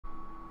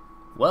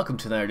Welcome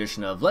to another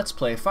edition of Let's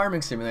Play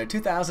Farming Simulator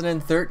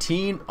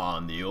 2013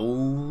 on the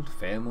old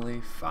family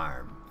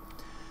farm.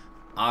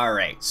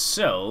 Alright,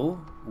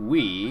 so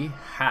we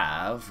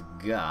have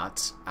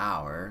got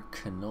our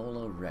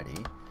canola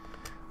ready.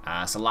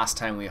 So last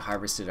time we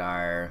harvested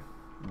our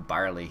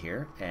barley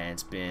here, and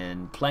it's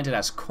been planted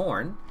as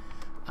corn,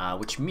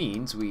 which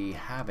means we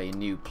have a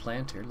new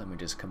planter. Let me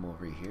just come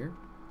over here.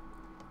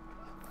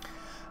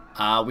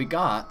 We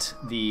got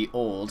the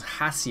old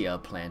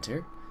Hassia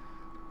planter.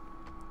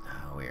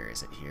 Where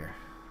is it here?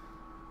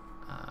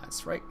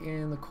 It's right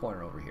in the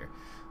corner over here.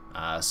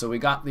 So we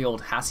got the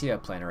old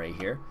Hassia planter right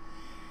here,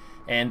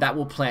 and that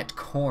will plant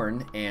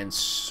corn and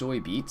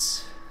sugar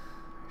beets,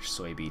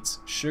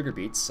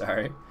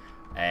 sorry,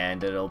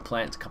 and it'll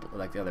plant a couple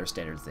like the other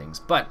standard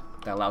things, but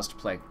that allows us to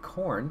plant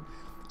corn.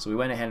 So we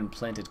went ahead and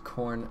planted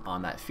corn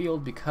on that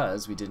field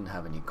because we didn't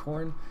have any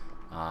corn.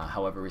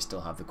 However, we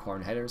still have the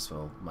corn header,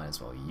 so might as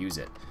well use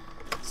it.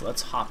 So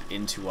let's hop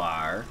into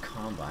our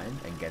combine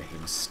and get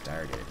him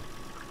started.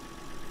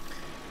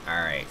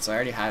 Alright, so I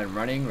already had him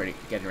running,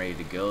 getting ready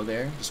to go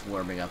there, just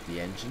warming up the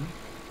engine.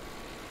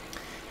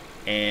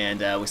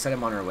 And we set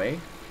him on our way.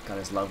 Got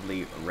his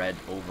lovely red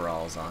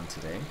overalls on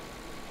today.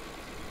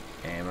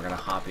 And we're going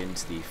to hop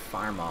into the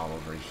farm all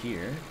over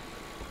here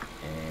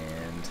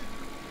and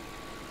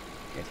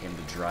get him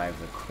to drive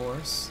the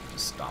course.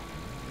 Just stop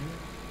him here.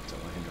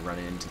 Don't want him to run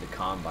into the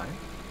combine.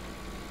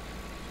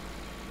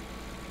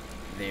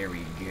 There we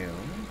go.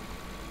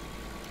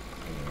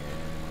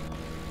 And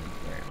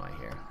where am I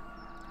here?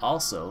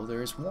 Also,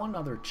 there's one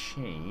other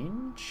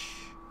change.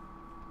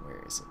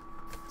 Where is it?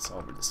 It's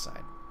over this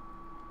side.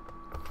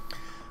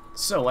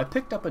 So I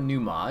picked up a new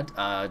mod,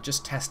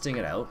 just testing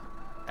it out.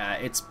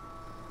 It's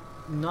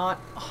not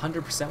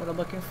 100% what I'm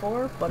looking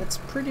for, but it's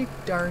pretty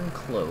darn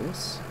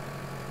close.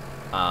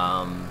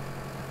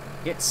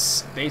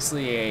 It's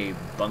basically a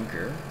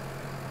bunker,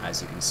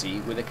 as you can see,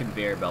 with a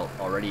conveyor belt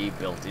already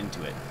built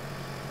into it.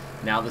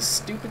 Now the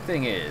stupid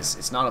thing is,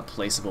 it's not a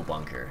placeable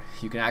bunker.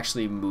 You can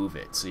actually move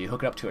it. So you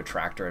hook it up to a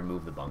tractor and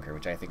move the bunker,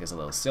 which I think is a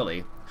little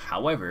silly.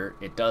 However,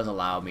 it does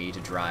allow me to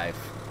drive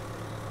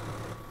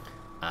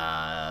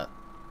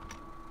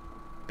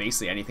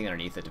basically anything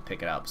underneath it to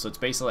pick it up. So it's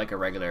basically like a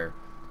regular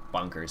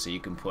bunker. So you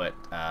can put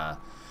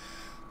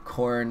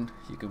corn,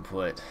 you can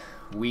put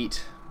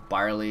wheat,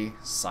 barley,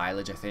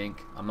 silage, I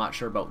think. I'm not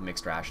sure about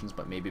mixed rations,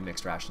 but maybe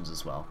mixed rations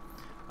as well.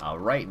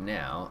 Right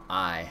now,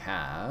 I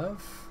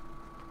have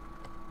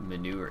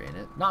manure in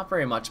it. Not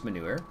very much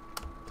manure.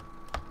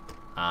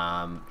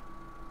 Actually,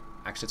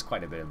 it's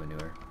quite a bit of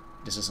manure.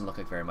 This doesn't look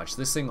like very much.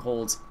 This thing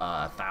holds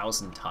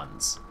 1,000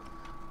 tons.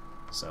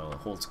 So it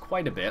holds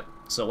quite a bit.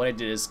 So what I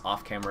did is,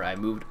 off camera, I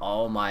moved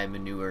all my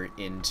manure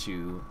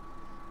into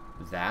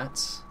that.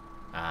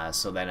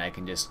 So then I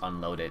can just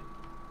unload it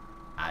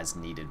as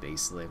needed,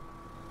 basically.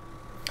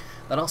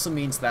 That also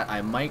means that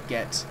I might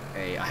get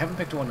a... I haven't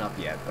picked one up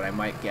yet, but I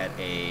might get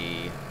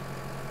a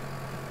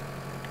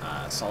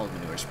solid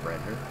manure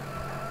spreader.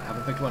 I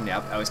haven't picked one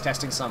yet. I was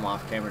testing some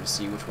off camera to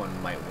see which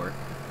one might work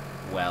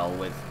well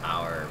with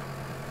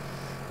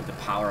the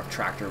power of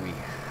tractor we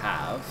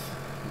have,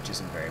 which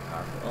isn't very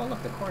powerful. Oh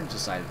look, the corn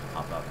decided to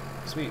pop up.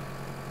 Sweet.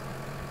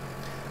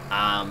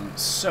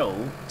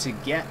 So to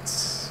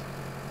get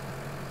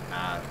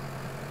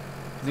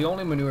the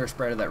only manure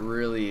spreader that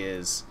really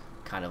is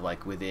kind of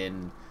like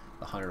within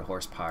the 100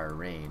 horsepower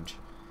range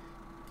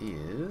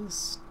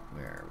is,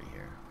 where are we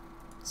here?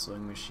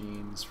 Sowing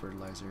machines,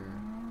 fertilizer.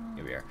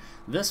 Here we are.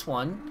 This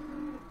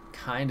one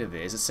kind of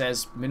is. It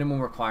says minimum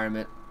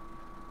requirement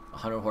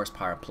 100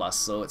 horsepower plus,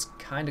 so it's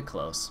kind of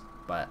close,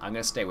 but I'm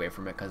going to stay away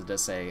from it because it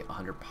does say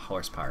 100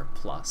 horsepower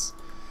plus.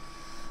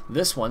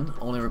 This one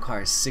only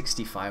requires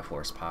 65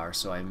 horsepower,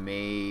 so I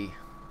may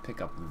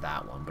pick up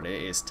that one, but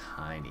it is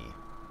tiny.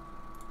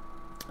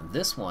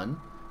 This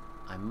one,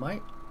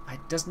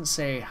 it doesn't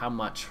say how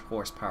much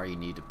horsepower you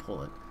need to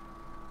pull it,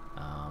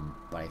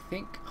 but I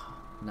think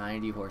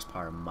 90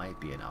 horsepower might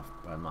be enough,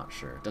 but I'm not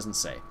sure. It doesn't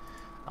say.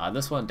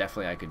 This one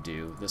definitely I could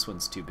do. This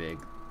one's too big.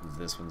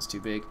 This one's too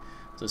big.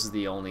 So this is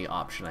the only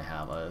option I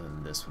have other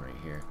than this one right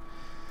here.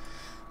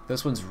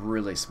 This one's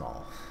really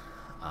small.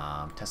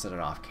 Tested it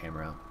off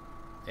camera.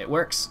 It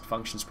works,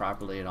 functions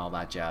properly and all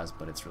that jazz,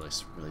 but it's really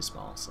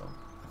small. So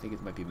I think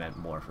it might be meant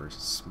more for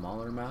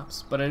smaller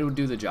maps, but it would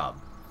do the job.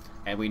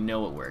 And we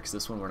know it works.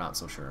 This one we're not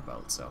so sure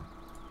about, so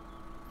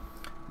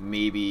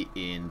maybe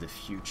in the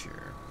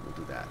future we'll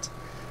do that.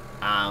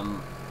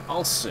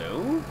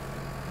 Also,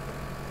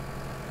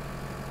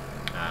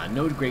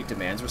 no great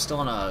demands. We're still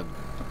on a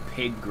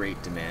pig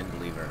great demand,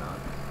 believe it or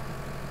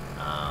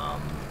not.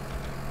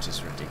 Which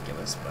is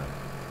ridiculous, but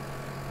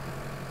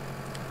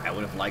I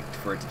would have liked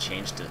for it to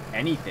change to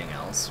anything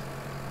else,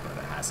 but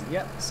it hasn't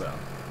yet, so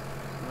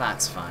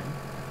that's fine.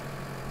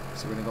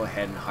 So we're gonna go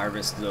ahead and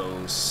harvest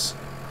the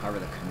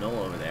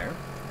canola over there,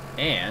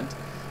 and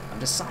I've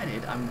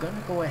decided I'm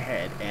gonna go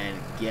ahead and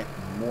get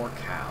more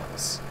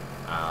cows.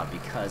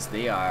 Because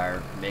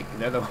they're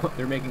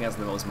making us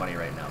the most money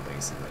right now,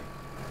 basically,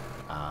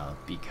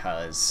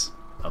 because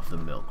of the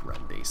milk run,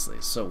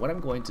 basically. So what I'm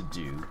going to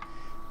do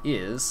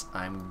is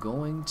I'm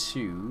going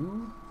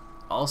to...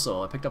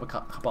 Also, I picked up a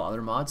couple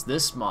other mods.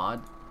 This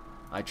mod,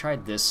 I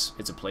tried this.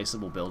 It's a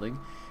placeable building.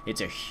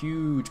 It's a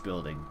huge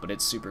building, but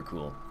it's super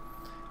cool.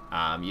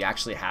 You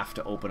actually have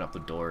to open up the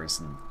doors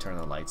and turn on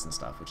the lights and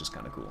stuff, which is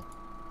kind of cool.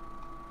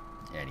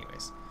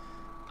 Anyways,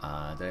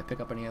 did I pick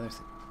up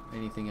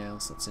anything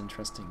else that's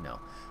interesting? No.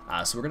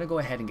 So we're gonna go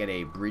ahead and get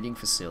a breeding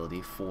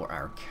facility for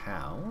our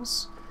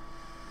cows.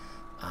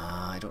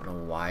 I don't know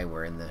why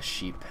we're in the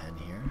sheep pen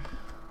here.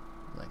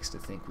 Likes to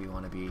think we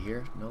want to be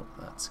here. Nope,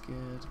 that's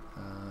good.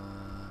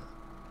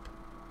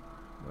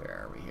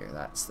 Where are we here?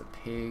 That's the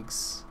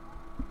pigs.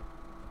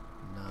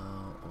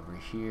 No, over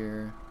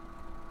here.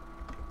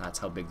 That's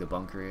how big the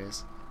bunker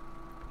is.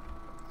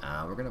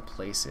 We're gonna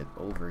place it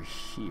over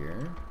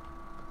here.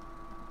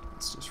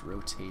 Let's just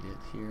rotate it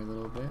here a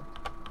little bit.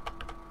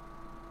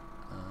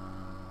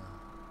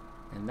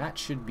 And that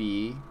should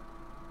be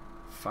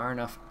far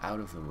enough out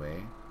of the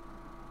way.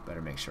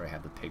 Better make sure I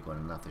have the pig one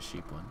and not the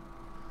sheep one.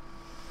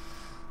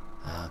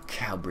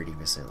 Cow breeding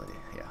facility.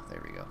 Yeah,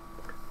 there we go.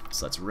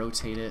 So let's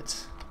rotate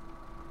it.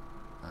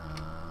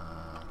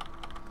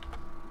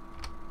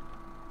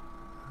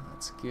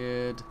 That's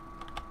good.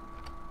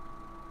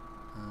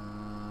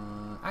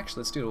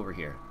 Actually, let's do it over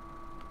here.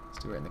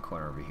 Let's do it right in the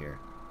corner over here.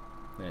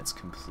 Then it's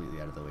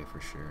completely out of the way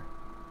for sure.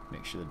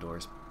 Make sure the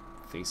door's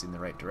facing the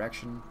right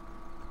direction.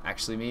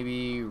 Actually,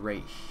 maybe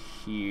right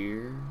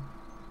here.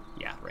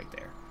 Yeah, right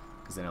there.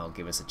 Because then it'll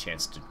give us a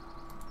chance to...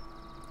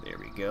 There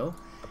we go.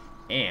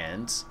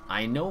 And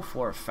I know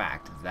for a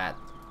fact that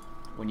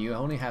when you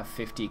only have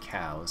 50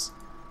 cows,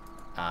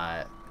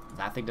 that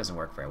thing doesn't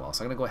work very well.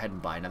 So I'm going to go ahead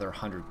and buy another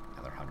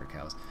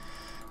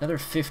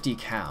 50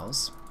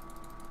 cows.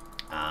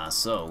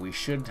 So we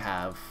should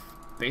have,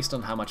 based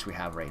on how much we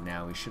have right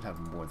now, we should have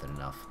more than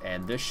enough.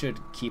 And this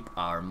should keep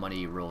our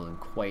money rolling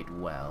quite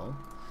well.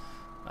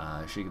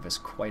 Should give us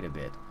quite a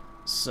bit.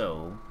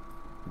 So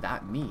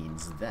that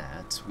means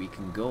that we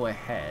can go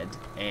ahead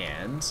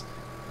and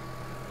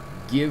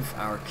give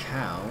our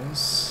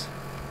cows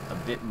a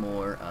bit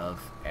more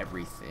of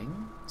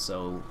everything.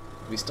 So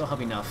we still have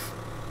enough.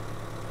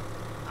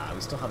 We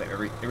still have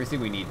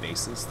everything we need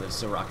basis. They're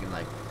still rocking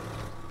like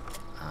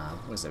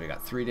what is that? We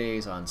got 3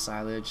 days on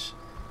silage,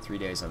 3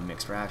 days on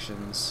mixed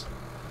rations,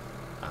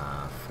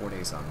 4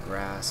 days on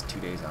grass, 2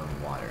 days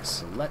on water.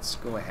 So let's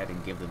go ahead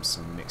and give them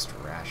some mixed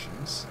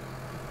rations.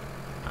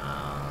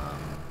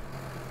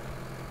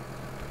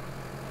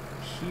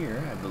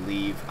 Here, I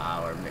believe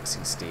our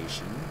mixing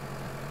station,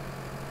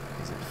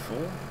 is it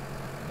full?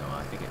 No,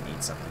 I think it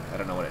needs something. I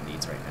don't know what it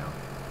needs right now.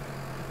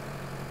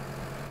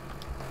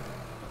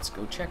 Let's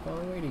go check while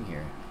we're waiting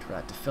here for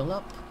that to fill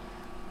up.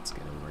 Let's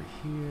get over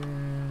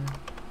here.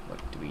 What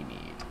do we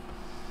need?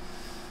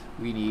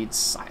 We need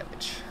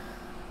silage.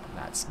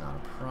 That's not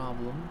a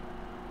problem.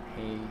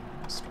 Hay,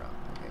 straw.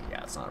 Okay,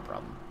 yeah, it's not a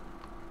problem.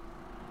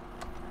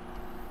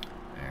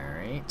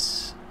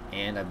 Alright.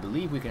 And I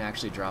believe we can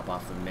actually drop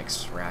off the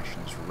mixed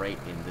rations right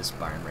in this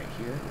barn right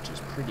here, which is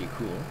pretty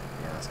cool.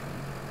 Yeah, that's good.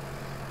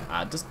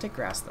 It doesn't take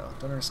grass though.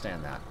 Don't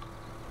understand that.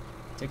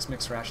 It takes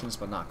mixed rations,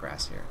 but not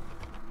grass here.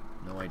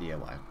 No idea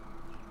why.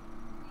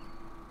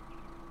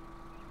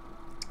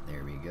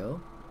 There we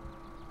go.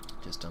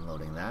 Just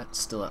unloading that.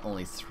 Still at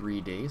only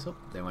 3 days. Oh,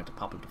 they went to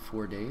pop up to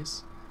 4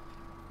 days.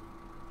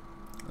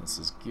 This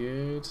is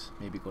good.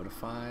 Maybe go to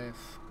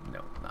 5.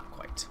 No, not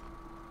quite.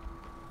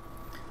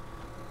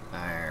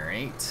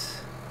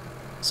 Alright.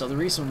 So the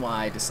reason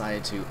why I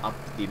decided to up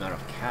the amount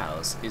of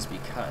cows is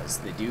because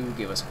they do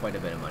give us quite a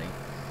bit of money.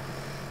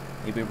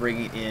 They've been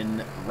bringing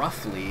in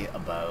roughly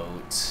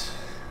about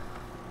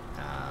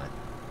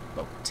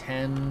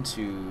 10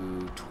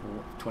 to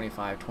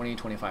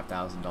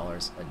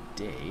 $25,000 a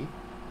day.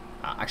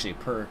 Actually,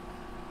 per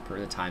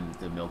the time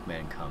the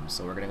milkman comes.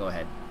 So we're gonna go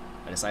ahead.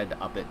 I decided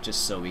to up it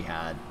just so we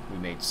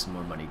made some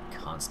more money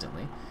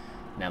constantly.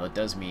 Now that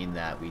does mean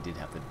that we did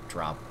have to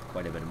drop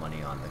quite a bit of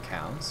money on the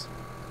cows,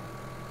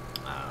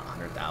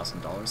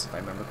 $100,000 if I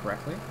remember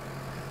correctly.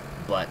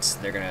 But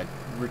they're gonna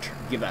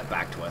give that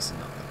back to us in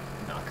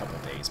a couple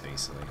days,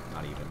 basically,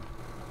 not even.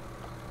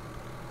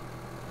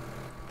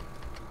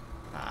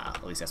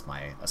 At least that's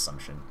my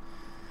assumption.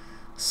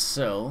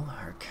 So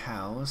our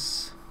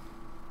cows.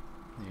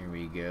 There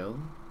we go.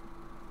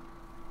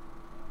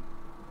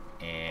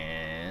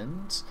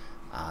 And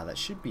that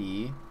should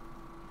be,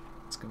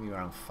 it's gonna be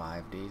around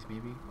 5 days,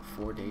 maybe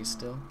 4 days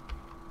still.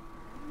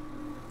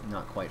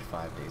 Not quite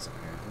 5 days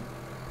apparently.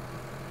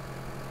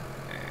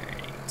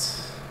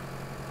 Alright.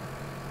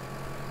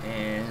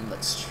 And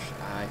let's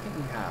I think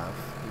we have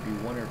maybe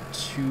 1 or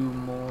 2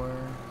 more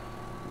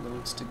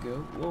loads to go.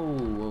 Whoa,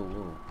 whoa,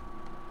 whoa.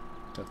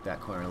 Took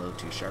that corner a little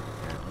too sharp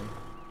apparently.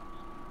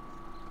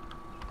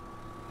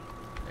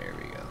 There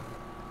we go.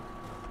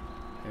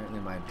 Apparently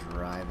my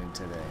driving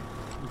today.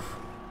 Oof.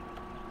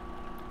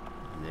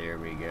 There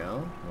we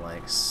go,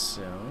 like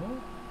so.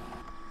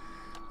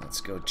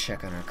 Let's go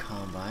check on our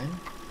combine.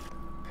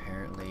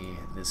 Apparently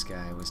this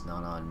guy was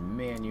not on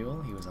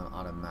manual, he was on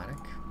automatic,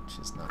 which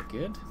is not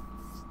good.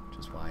 Which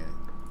is why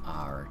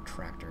our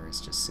tractor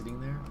is just sitting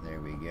there. There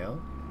we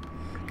go.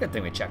 Good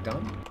thing we checked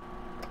on them.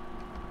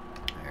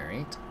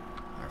 Alright.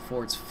 Our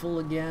ford's full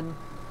again.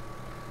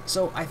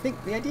 So I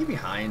think the idea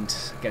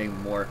behind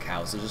getting more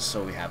cows is just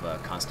so we have a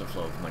constant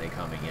flow of money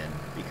coming in,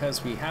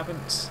 because we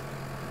haven't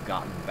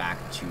gotten back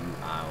to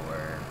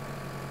our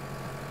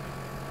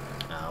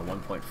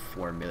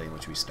 1.4 million,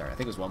 which we started. I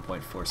think it was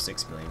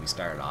 1.46 million we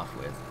started off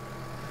with.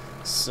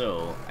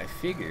 So I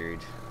figured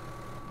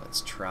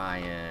let's try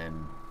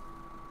and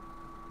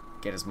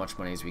get as much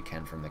money as we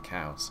can from the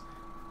cows,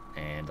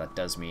 and that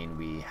does mean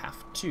we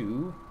have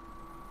to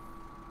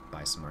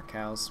buy some more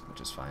cows,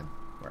 which is fine.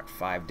 We're at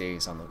 5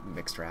 days on the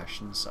mixed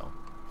ration, so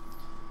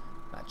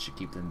that should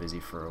keep them busy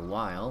for a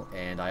while.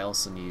 And I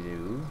also need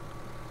to,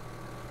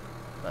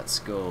 let's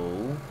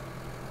go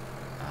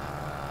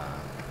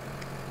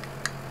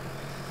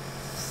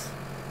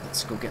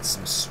get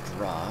some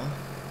straw.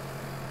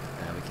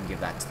 We can give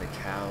that to the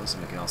cows,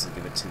 and we can also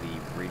give it to the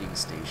breeding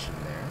station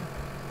there.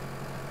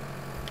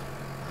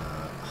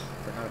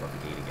 I forgot about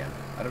the gate again.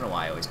 I don't know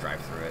why I always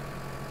drive through it.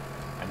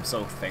 I'm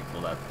so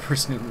thankful that the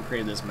person who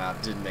created this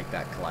map didn't make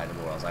that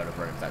collidable, or else I would have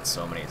run into that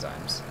so many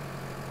times.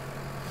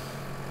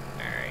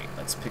 Alright,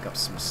 let's pick up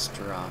some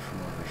straw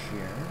from over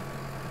here.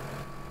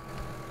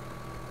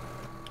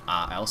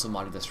 I also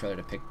modded this trailer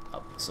to pick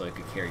up so it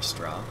could carry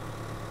straw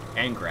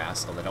and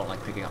grass, although I don't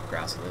like picking up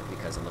grass with it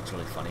because it looks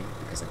really funny,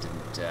 because it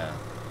didn't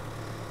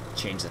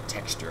change the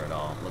texture at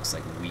all. It looks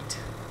like wheat.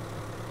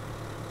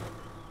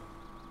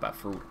 But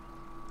for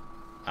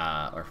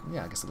or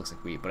yeah, I guess it looks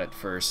like wheat, but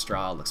for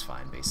straw it looks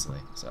fine basically.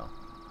 So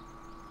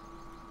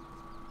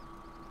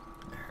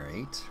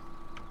alright,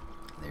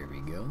 there we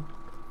go.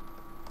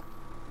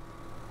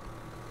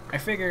 I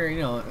figure, you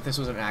know, if this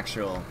was an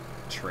actual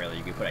trailer,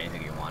 you could put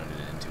anything you wanted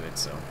into it,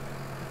 so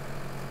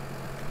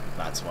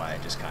that's why I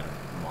just kind of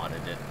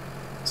modded it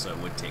so it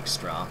would take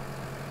straw,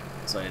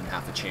 so I didn't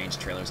have to change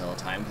trailers all the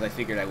time, because I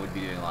figured I would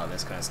be doing a lot of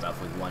this kind of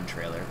stuff with one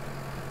trailer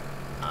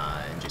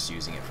and just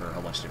using it for a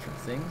whole bunch of different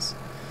things.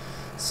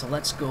 So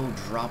let's go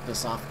drop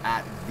this off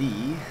at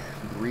the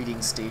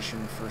breeding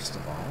station first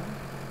of all.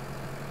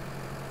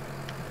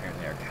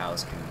 Apparently our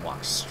cows can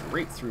walk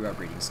straight through our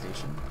breeding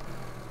station.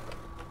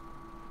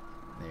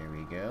 There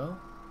we go.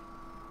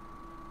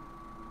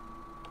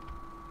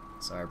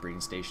 So our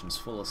breeding station's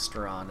full of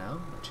straw now,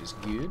 which is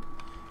good.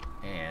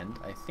 And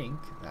I think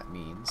that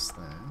means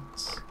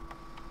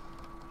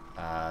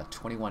that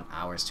 21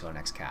 hours to our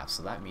next calf.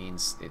 So that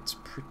means it's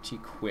pretty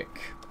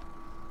quick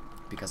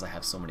because I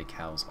have so many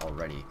cows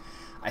already.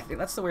 I think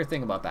that's the weird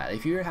thing about that.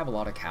 If you have a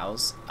lot of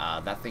cows,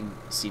 that thing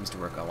seems to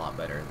work a lot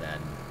better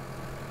than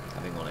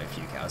having only a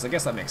few cows. I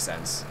guess that makes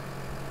sense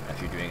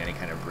if you're doing any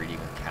kind of breeding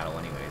with cattle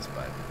anyways,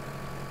 but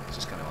it's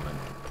just kind of annoying.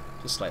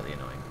 Just slightly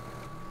annoying.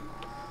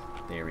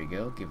 There we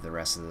go. Give the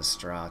rest of the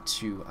straw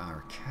to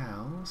our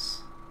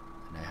cows.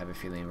 And I have a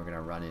feeling we're going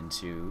to run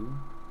into...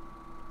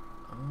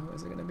 Oh,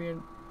 is it going to be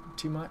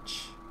too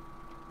much?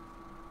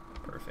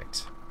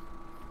 Perfect.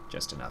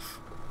 Just enough.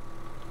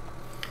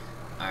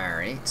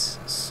 Alright,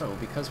 so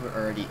because we're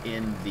already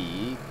in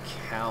the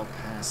cow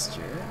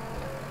pasture,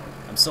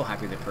 I'm so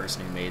happy the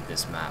person who made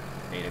this map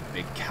made a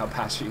big cow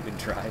pasture you can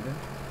drive in.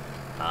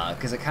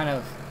 Because it kind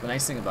of, the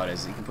nice thing about it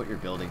is you can put your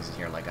buildings in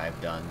here like I've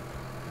done,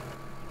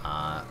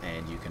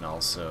 and you can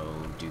also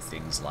do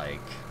things like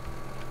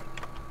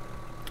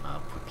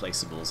put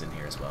placeables in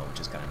here as well, which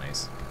is kind of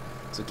nice.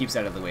 So it keeps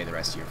out of the way of the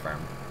rest of your farm.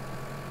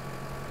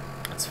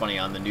 It's funny,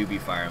 on the newbie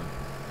farm,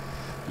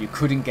 you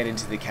couldn't get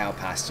into the cow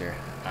pasture.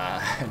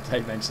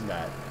 I mentioned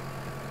that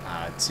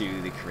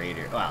to the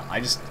creator. Well,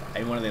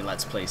 in one of the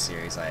Let's Play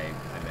series, I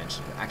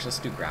mentioned it. Actually, let's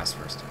do grass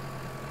first.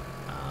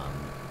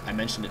 I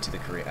mentioned it to the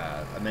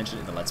I mentioned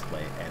it in the Let's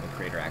Play, and the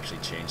creator actually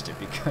changed it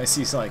because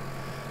he's like,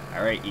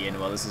 "All right, Ian.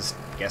 Well, this is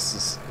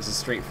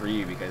straight for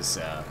you because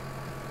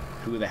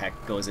who the heck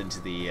drives into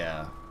the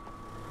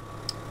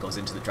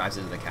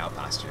cow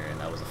pasture?" And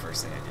that was the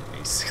first thing I did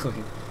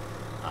basically,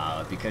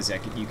 because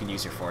you can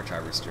use your forage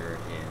harvester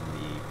in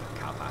the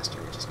cow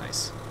pasture, which is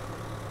nice.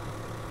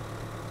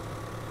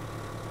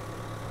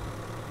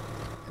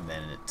 And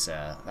then it's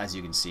as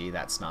you can see,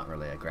 that's not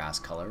really a grass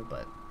color,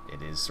 but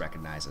it is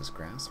recognized as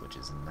grass, which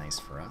is nice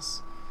for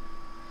us.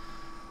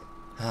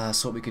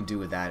 So what we can do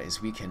with that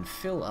is we can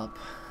fill up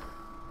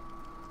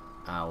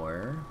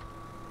our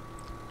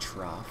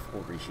trough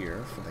over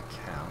here for the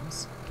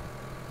cows.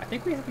 I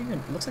think we have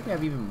looks like we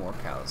have even more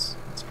cows.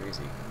 That's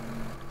crazy.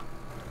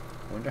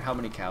 I wonder how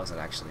many cows it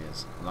actually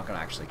is. I'm not going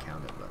to actually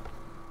count it, but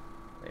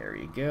there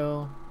you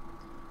go.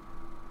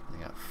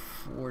 I got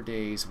 4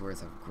 days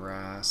worth of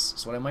grass.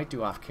 So what I might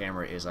do off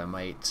camera is I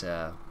might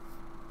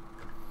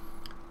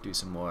do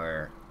some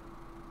more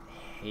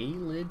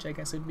haylage, I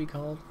guess it'd be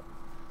called.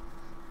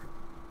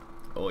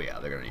 Oh yeah,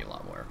 they're gonna need a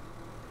lot more.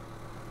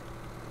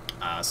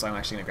 So I'm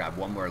actually gonna grab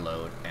one more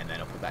load and then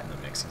I'll put that in the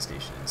mixing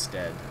station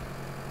instead.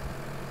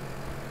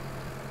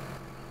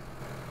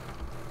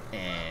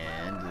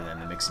 And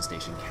then the mixing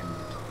station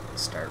can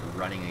start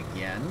running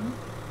again,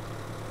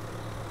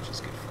 which is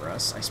good for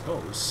us, I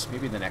suppose.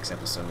 Maybe in the next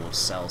episode we'll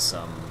sell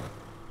some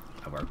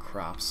of our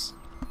crops,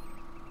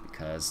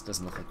 because it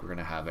doesn't look like we're going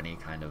to have any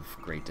kind of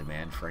great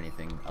demand for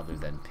anything other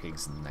than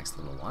pigs in the next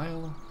little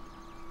while,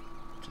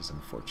 which is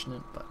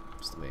unfortunate, but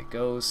it's the way it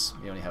goes.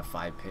 We only have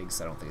 5 pigs,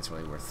 so I don't think it's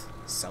really worth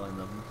selling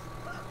them.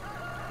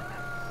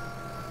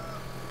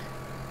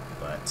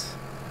 But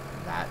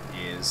that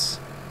is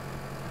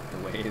the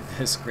way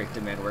this great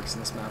demand works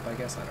in this map, I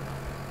guess. I don't know.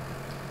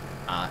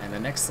 And the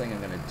next thing I'm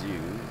going to do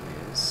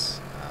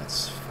is,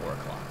 it's 4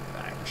 o'clock.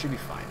 We should be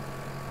fine.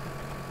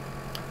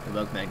 The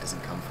milkman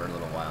doesn't come for a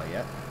little while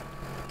yet.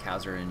 The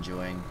cows are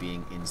enjoying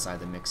being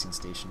inside the mixing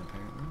station,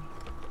 apparently.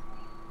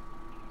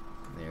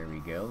 There we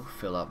go.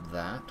 Fill up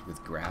that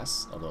with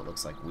grass, although it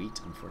looks like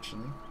wheat,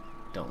 unfortunately.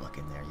 Don't look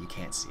in there. You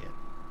can't see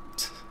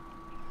it.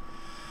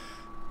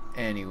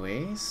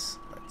 Anyways,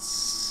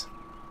 let's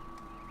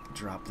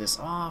drop this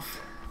off.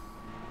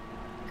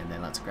 And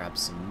then let's grab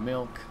some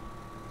milk.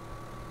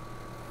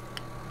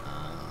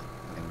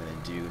 What I'm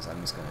going to do is I'm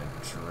just going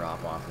to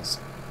drop off this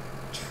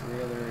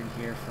trailer in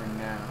here for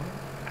now.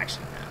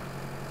 Actually,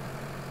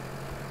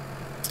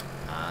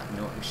 you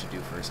know what we should do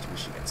first? We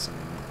should get some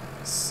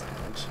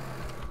silage.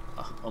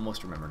 Oh,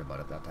 almost remembered about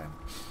it that time.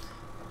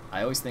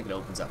 I always think it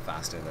opens up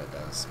faster than it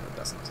does, but it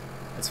doesn't.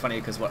 It's funny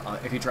because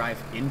if you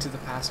drive into the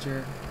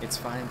pasture, it's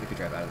fine, but if you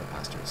drive out of the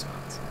pasture, it's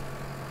not. So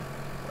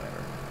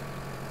whatever.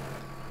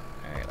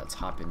 Alright, let's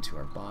hop into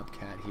our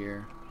bobcat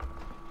here.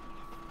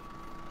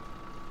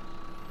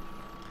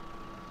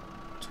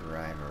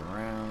 Drive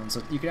around.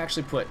 So you can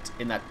actually put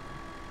in that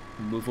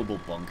movable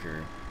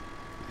bunker,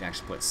 you can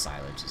actually put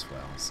silage as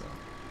well, so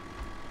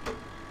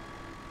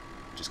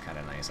which is kind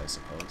of nice, I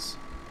suppose.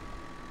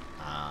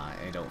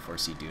 I don't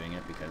foresee doing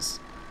it because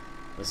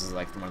this is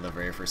like one of the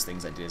very first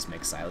things I did is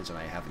make silage, and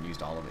I haven't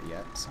used all of it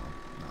yet, so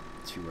I'm not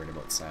too worried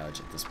about silage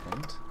at this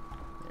point.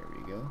 There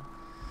we go.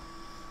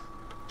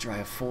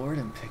 Drive forward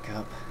and pick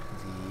up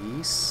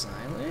the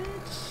silage,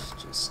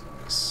 just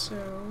like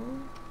so.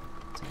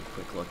 Take a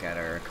quick look at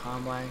our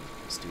combine.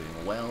 It's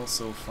doing well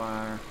so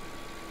far.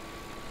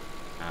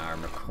 Our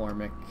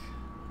McCormick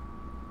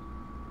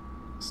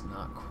is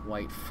not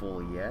quite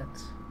full yet.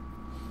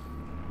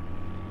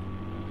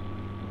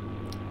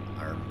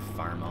 Our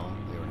Farmall,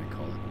 we were gonna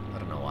call it. I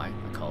don't know why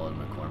I call it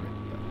McCormick,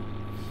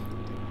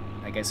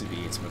 but I guess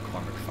it's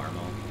McCormick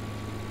Farmall.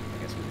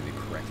 I guess would be the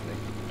correct thing.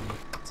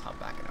 Let's hop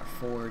back in our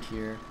Ford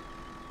here,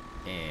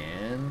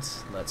 and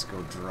let's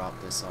go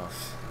drop this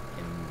off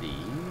in the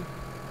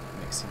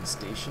mixing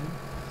station,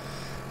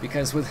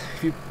 because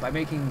by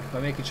making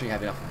sure you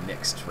have enough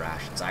mixed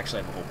rations. I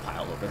actually have a whole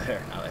pile over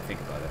there now that I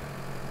think about it.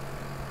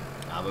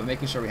 But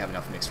making sure we have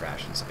enough mixed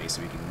rations, so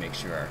basically we can make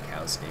sure our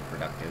cows stay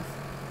productive,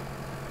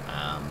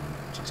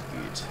 which is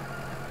good.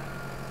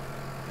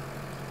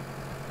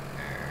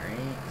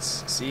 Alright,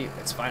 see,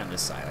 it's fine on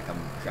this side. Like,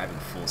 I'm driving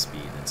full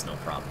speed and it's no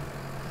problem.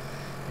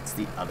 It's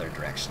the other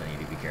direction I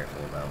need to be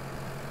careful about.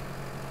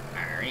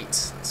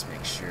 Alright, let's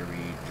make sure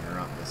we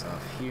drop this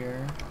off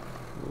here.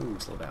 Ooh,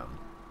 slow down.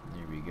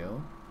 There we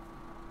go.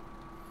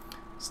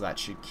 So that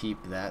should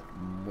keep that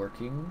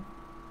working.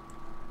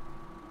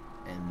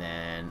 And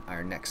then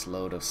our next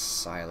load of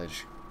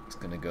silage is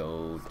going to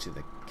go to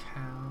the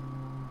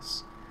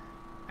cows.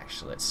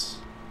 Actually, let's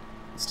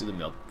do the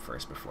milk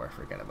first before I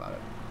forget about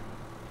it,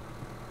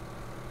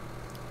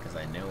 because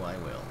I know I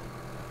will.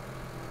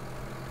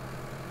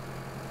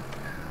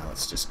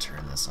 Let's just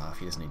turn this off.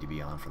 He doesn't need to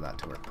be on for that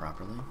to work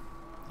properly.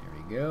 There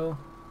we go.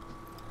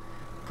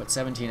 Put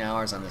 17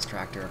 hours on this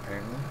tractor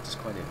apparently, which is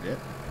quite a bit,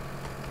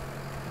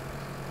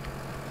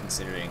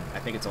 considering I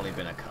think it's only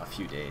been a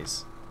few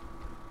days.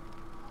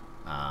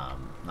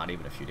 Not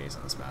even a few days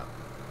on this map.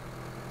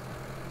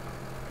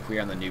 If we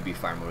were on the newbie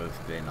farm, it would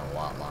have been a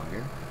lot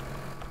longer.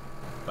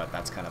 But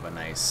that's kind of a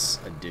nice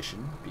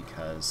addition,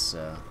 because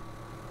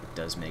it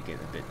does make it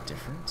a bit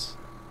different.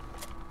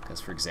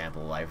 Because, for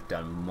example, I've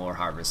done more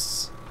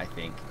harvests, I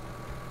think,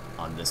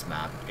 on this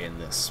map in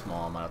the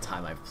small amount of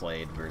time I've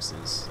played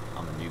versus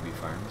on the newbie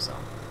farm. So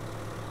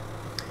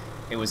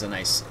it was a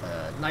nice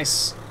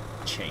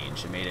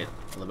change. It made it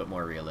a little bit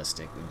more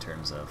realistic in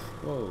terms of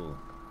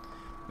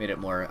made it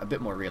a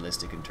bit more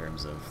realistic in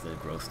terms of the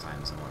growth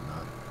times and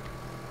whatnot.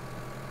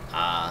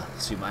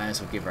 So we might as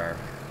well give our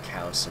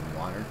cows some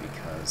water,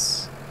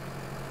 because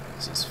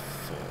this is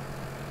full.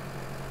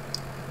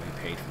 We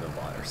paid for the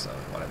water, so I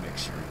want to make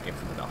sure we give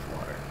them enough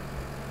water.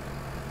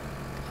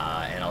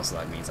 And also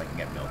that means I can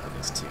get milk with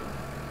this too.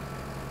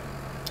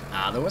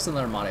 There was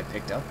another mod I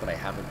picked up, but I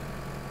haven't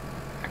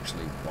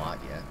actually bought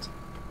yet.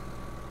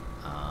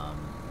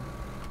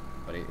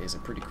 But it is a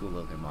pretty cool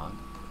looking mod.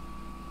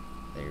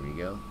 There we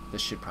go.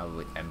 This should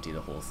probably empty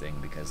the whole thing,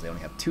 because they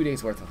only have 2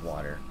 days worth of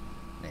water,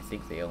 and I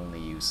think they only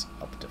use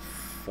up to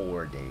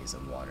 4 days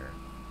of water.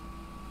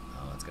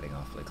 Oh, it's getting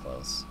awfully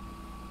close.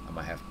 I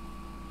might have...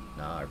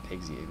 No, our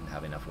pigs even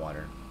have enough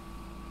water.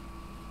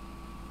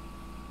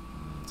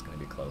 It's going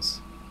to be close.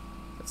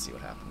 Let's see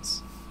what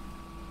happens.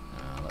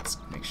 Let's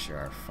make sure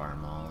our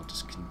farm all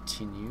just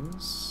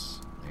continues.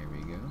 There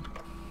we go.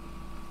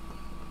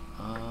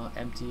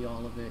 Empty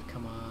all of it,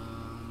 come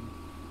on.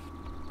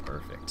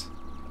 Perfect.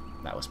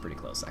 That was pretty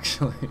close,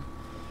 actually.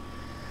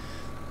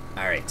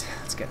 Alright,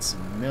 let's get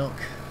some milk.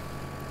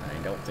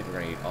 I don't think we're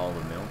going to eat all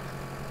the milk.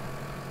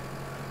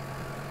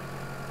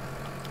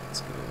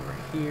 Let's go over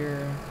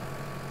here.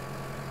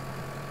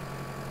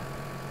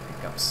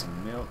 Pick up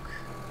some milk.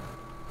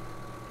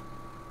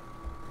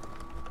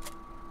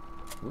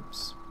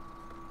 Whoops.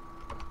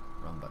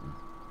 Wrong button.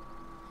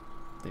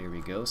 There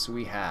we go. So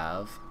we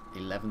have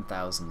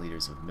 11,000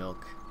 liters of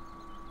milk.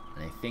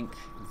 And I think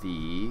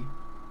the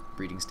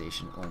breeding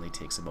station only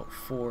takes about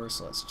 4,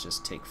 so let's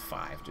just take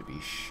 5 to be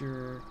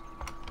sure.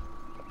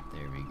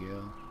 There we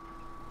go.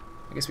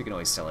 I guess we can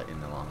always sell it in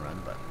the long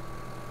run, but...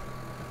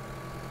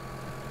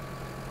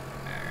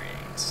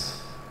 Alright.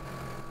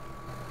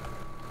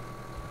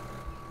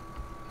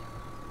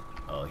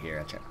 Oh,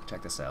 here,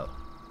 check this out.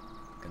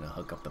 Gonna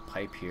hook up the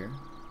pipe here.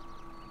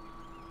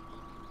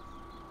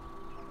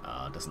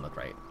 Oh, it doesn't look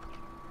right.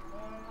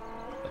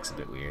 Looks a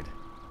bit weird.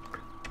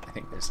 I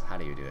think there's... How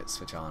do you do it?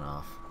 Switch on,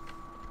 off.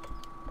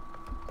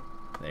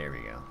 There we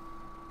go.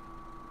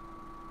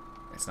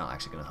 It's not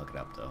actually gonna hook it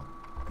up, though.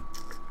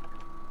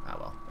 Ah,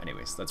 well.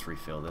 Anyways, let's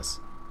refill this.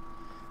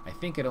 I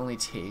think it only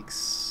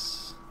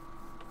takes...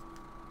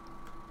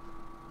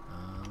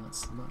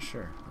 I'm not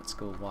sure. Let's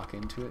go walk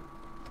into it.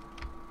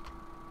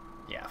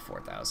 Yeah,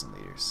 4,000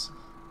 liters.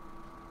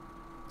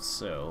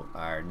 So,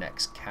 our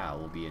next cow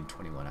will be in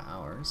 21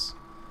 hours.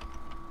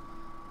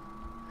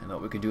 And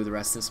what we can do with the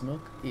rest of this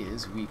milk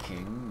is we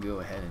can go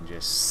ahead and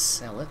just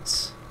sell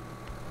it.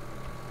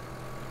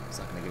 It's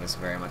not going to give us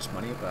very much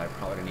money, but I'm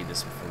probably going to need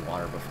this for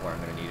water before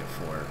I'm going to need it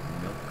for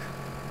milk.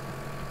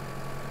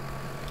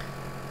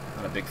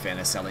 Not a big fan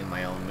of selling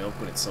my own milk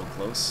when it's so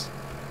close.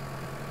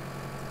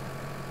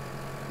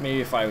 Maybe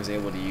if I was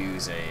able to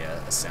use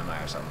a semi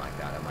or something like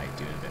that, I might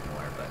do it a bit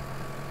more, but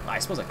well, I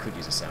suppose I could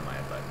use a semi,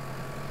 but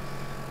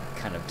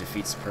kind of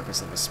defeats the purpose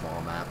of a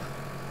small map.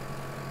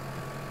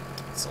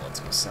 So let's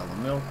go sell the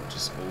milk, which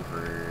is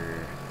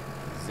over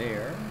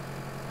there.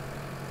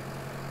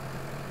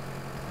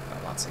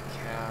 Got lots of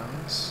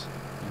cows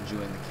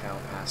enjoying the cow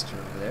pasture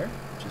over there,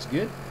 which is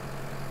good.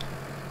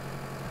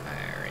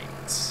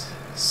 Alright,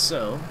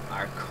 so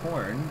our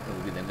corn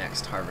will be the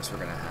next harvest we're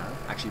going to have.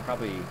 Actually,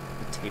 probably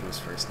potatoes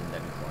first and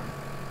then corn.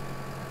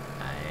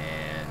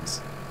 And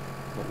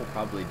what we'll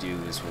probably do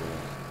is we'll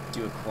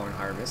do a corn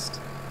harvest,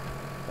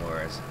 or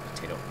a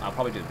potato. I'll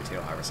probably do the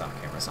potato harvest off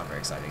camera. It's not very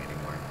exciting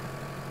anymore.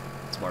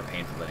 It's more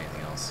painful than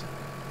anything else,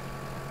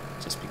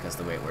 just because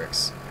the way it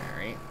works.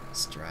 Alright,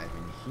 let's drive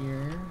in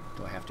here.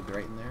 Do I have to be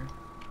right in there?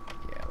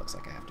 Yeah, it looks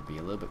like I have to be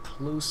a little bit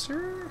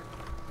closer.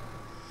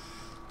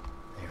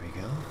 There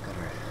we go. Got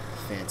our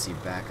fancy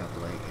backup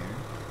light here.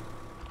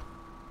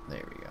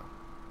 There we go.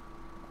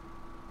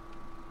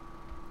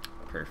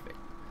 Perfect.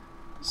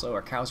 So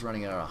our cow's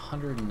running at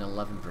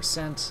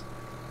 111%.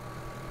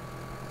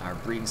 Our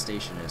breeding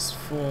station is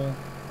full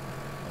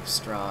of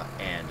straw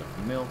and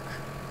of milk.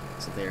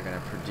 So they're going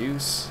to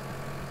produce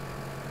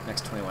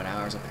next 21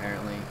 hours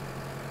apparently.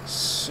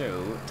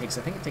 So it takes,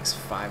 I think it takes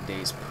 5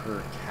 days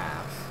per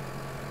calf,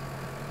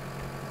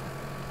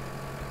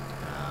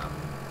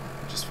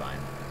 which is fine.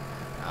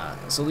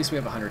 So at least we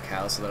have 100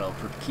 cows, so that'll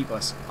keep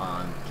us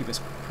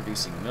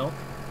producing milk.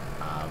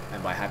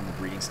 And by having the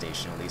breeding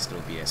station, at least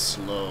it'll be a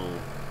slow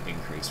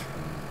increase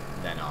from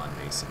then on,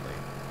 basically,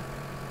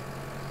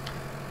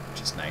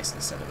 which is nice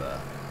instead of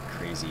a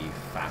crazy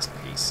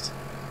fast-paced.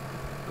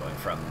 Going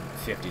from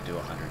 50 to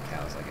 100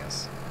 cows, I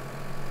guess.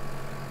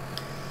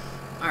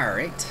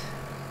 Alright,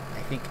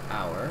 I think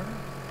our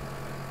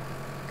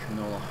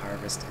canola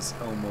harvest is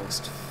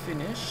almost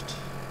finished.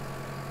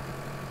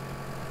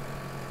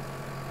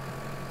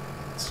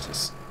 Let's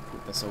just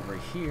put this over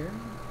here,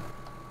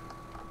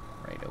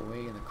 right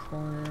away in the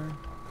corner.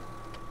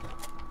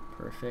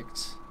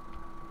 Perfect.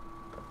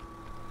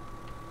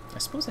 I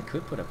suppose I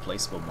could put a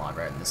placeable mod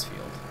right in this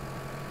field.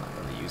 Not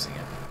really using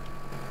it.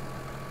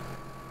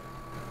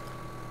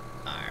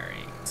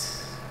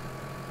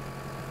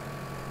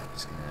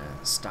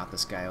 Stop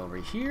this guy over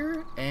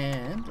here,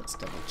 and let's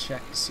double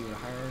check to see where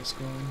hire is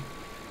going.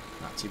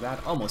 Not too bad.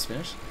 Almost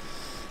finished.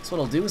 So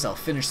what I'll do is I'll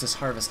finish this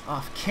harvest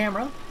off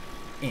camera,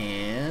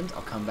 and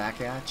I'll come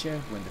back at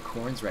you when the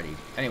corn's ready.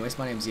 Anyways,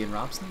 my name's Ian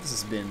Robson. This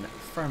has been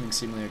Farming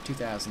Simulator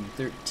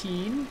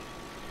 2013,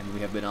 and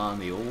we have been on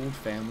the old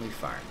family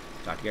farm.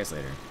 Talk to you guys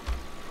later.